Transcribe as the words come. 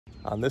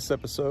On this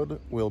episode,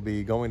 we'll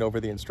be going over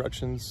the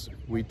instructions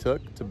we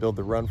took to build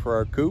the run for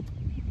our coop.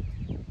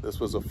 This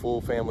was a full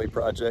family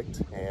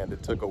project and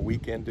it took a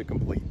weekend to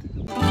complete.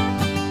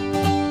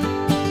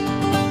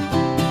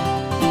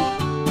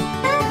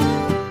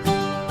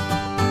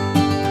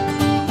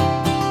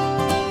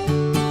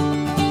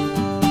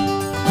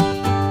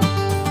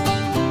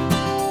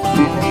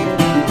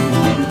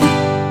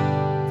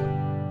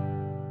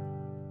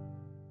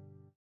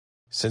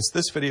 Since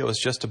this video is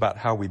just about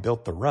how we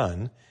built the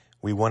run,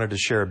 we wanted to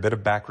share a bit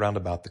of background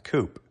about the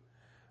coop.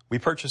 We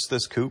purchased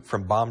this coop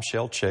from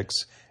Bombshell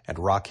Chicks at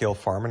Rock Hill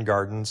Farm and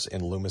Gardens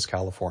in Loomis,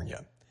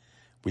 California.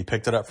 We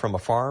picked it up from a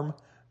farm,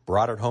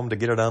 brought it home to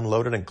get it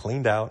unloaded and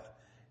cleaned out,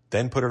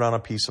 then put it on a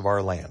piece of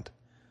our land.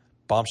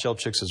 Bombshell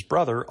Chicks'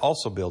 brother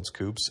also builds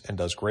coops and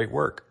does great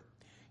work.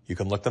 You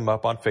can look them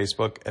up on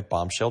Facebook at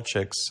Bombshell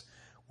Chicks.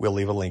 We'll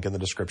leave a link in the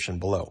description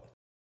below.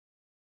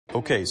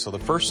 Okay, so the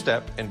first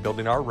step in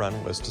building our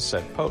run was to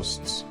set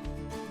posts.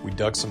 We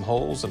dug some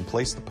holes and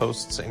placed the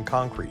posts in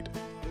concrete.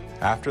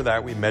 After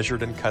that, we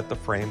measured and cut the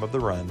frame of the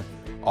run,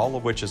 all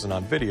of which isn't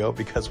on video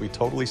because we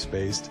totally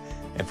spaced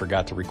and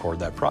forgot to record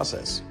that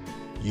process.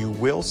 You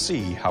will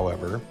see,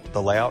 however,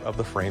 the layout of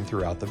the frame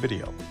throughout the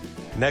video.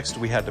 Next,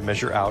 we had to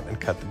measure out and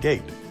cut the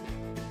gate.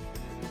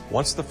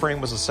 Once the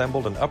frame was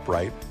assembled and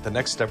upright, the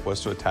next step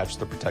was to attach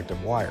the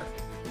protective wire.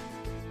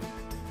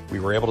 We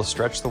were able to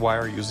stretch the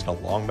wire using a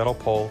long metal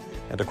pole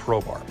and a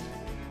crowbar.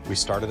 We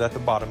started at the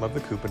bottom of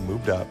the coop and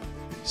moved up,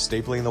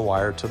 stapling the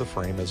wire to the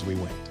frame as we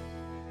went.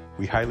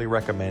 We highly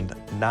recommend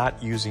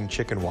not using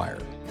chicken wire.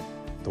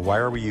 The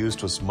wire we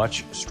used was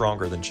much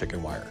stronger than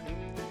chicken wire.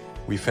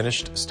 We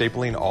finished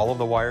stapling all of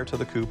the wire to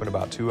the coop in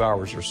about 2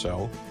 hours or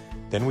so.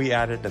 Then we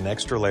added an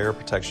extra layer of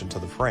protection to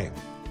the frame.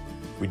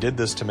 We did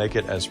this to make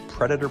it as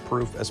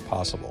predator-proof as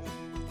possible.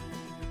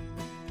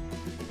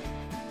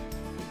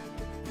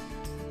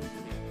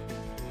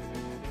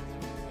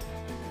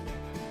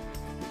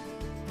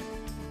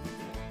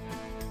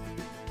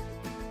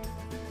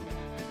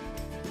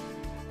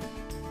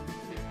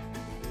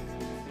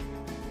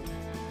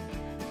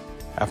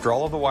 After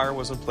all of the wire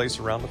was in place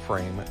around the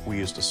frame, we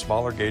used a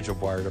smaller gauge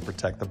of wire to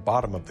protect the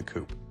bottom of the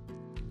coop.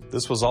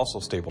 This was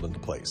also stapled into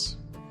place.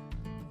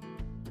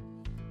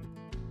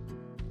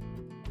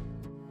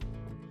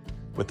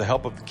 With the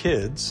help of the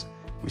kids,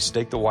 we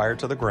staked the wire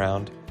to the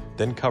ground,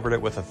 then covered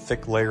it with a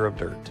thick layer of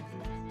dirt.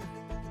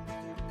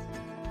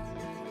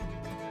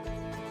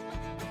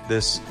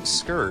 This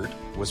skirt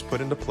was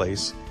put into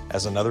place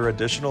as another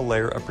additional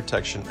layer of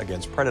protection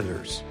against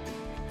predators.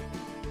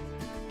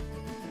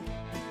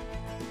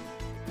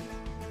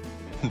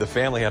 The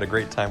family had a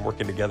great time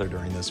working together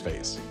during this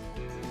phase.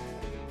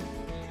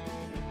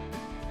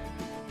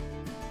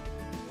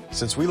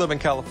 Since we live in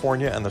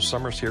California and the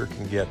summers here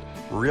can get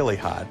really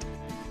hot,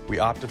 we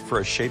opted for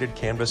a shaded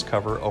canvas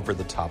cover over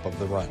the top of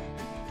the run.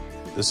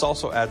 This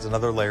also adds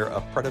another layer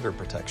of predator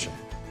protection.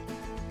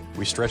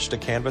 We stretched a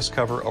canvas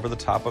cover over the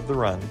top of the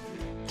run,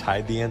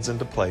 tied the ends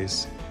into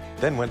place,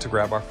 then went to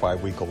grab our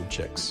 5-week-old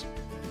chicks.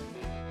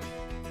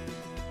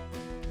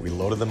 We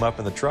loaded them up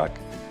in the truck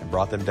and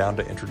brought them down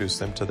to introduce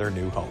them to their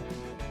new home.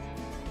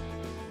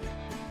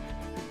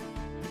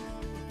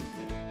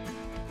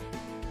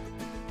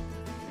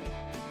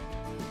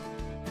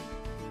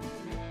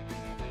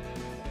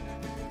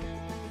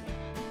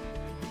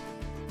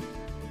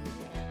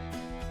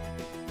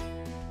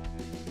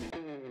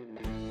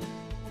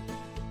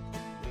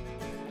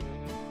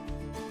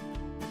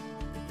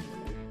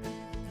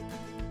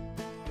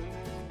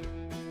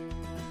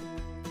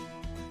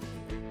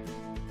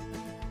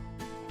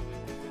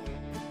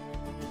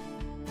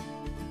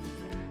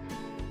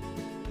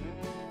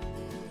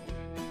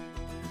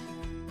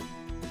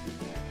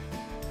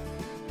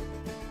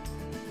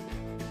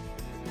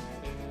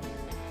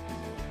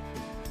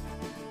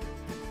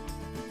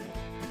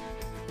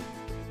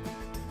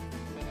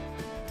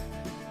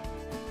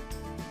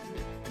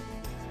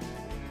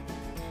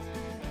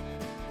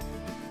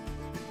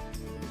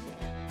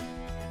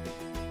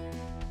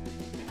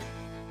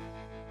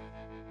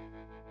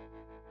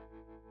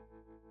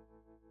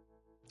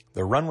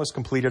 The run was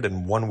completed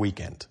in 1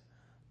 weekend.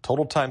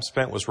 Total time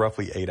spent was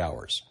roughly 8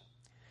 hours.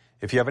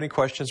 If you have any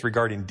questions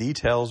regarding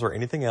details or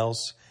anything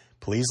else,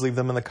 please leave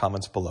them in the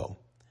comments below.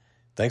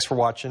 Thanks for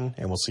watching,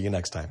 and we'll see you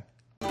next time.